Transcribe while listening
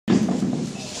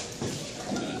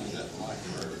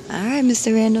All right,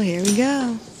 Mr. Randall, here we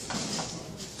go.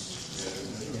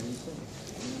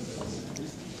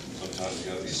 Sometimes you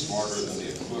gotta be smarter than the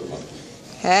equipment.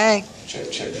 Hey.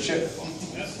 Check, check, check.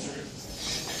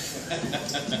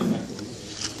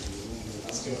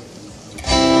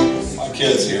 My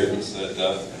kids here said,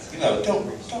 you know, don't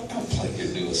play your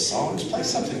newest songs. Play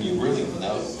something you really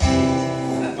know.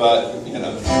 But you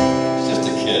know, it's just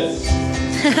a kid.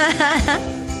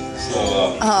 So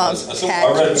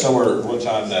I read it somewhere one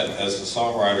time that as a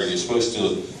songwriter, you're supposed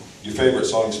to, your favorite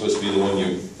song is supposed to be the one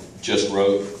you just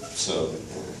wrote. So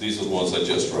these are the ones I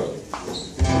just wrote.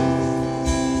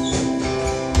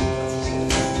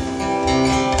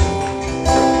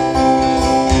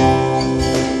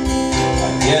 I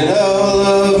get all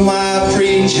of my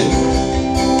preaching,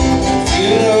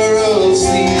 funerals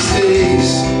these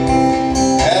days,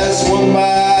 as one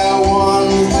by one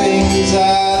things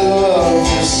I love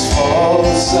just fall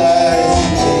aside.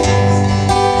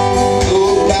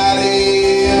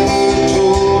 Nobody ever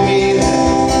told me that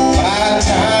my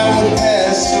time would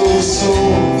pass so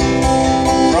soon.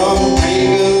 From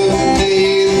break of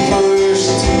day the first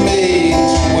to May,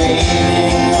 to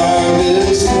waning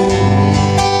harvest moon.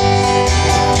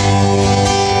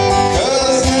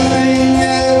 'Cause nothing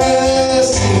ever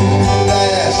seemed to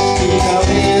last. We come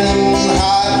in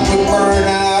hot, we burn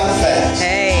out fast.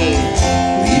 Hey.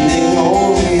 Leaving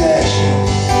only ashes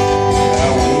in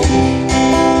our wake.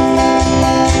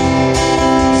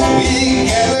 So we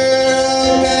gather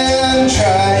up and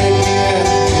try again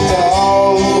with all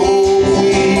the hope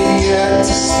we got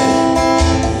to spend.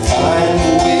 Find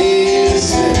a way to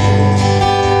spend it.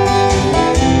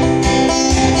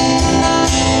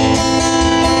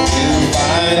 We'll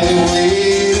find a way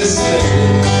to spend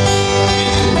it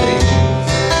anyway.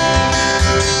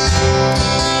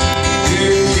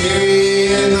 We're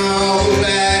carrying all the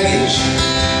baggage,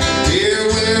 we're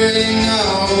wearing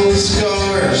all the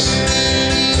scars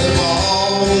of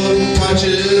all the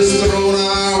punches thrown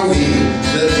our way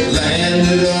that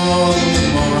landed on the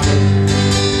mark.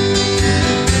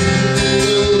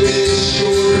 We'll get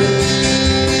shorter,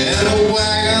 and the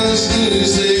wagons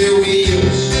lose their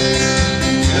wheels,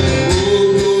 and the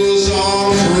road goes on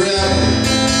forever.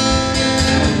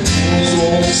 Things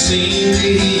won't seem to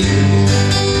heal.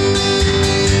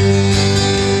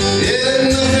 Yeah,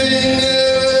 nothing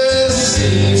ever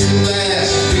seems to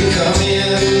last. We come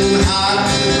in hot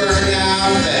and burn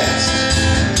out fast,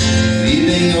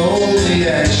 leaving only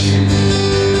ashes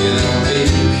in our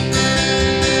wake.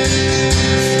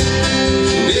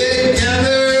 So we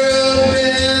gather up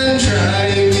and try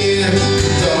again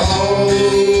with all the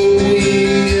hope we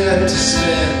got to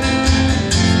spend.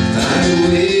 Find a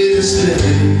way to spend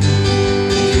it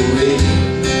anyway.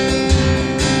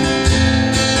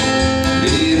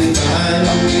 We'll find a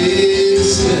way to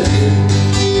spend it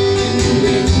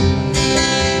anyway.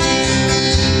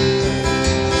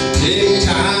 Take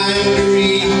time to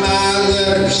read my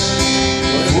letters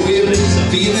before you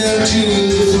feed them to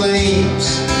the flames.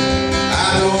 I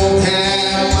don't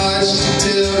have much to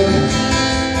tell you,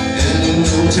 and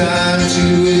no time to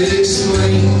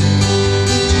explain.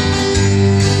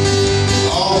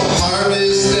 All the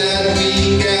harvest that we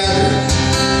gathered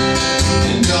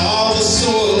and all the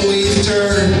soil we've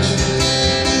turned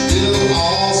will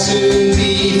all soon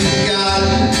be forgotten.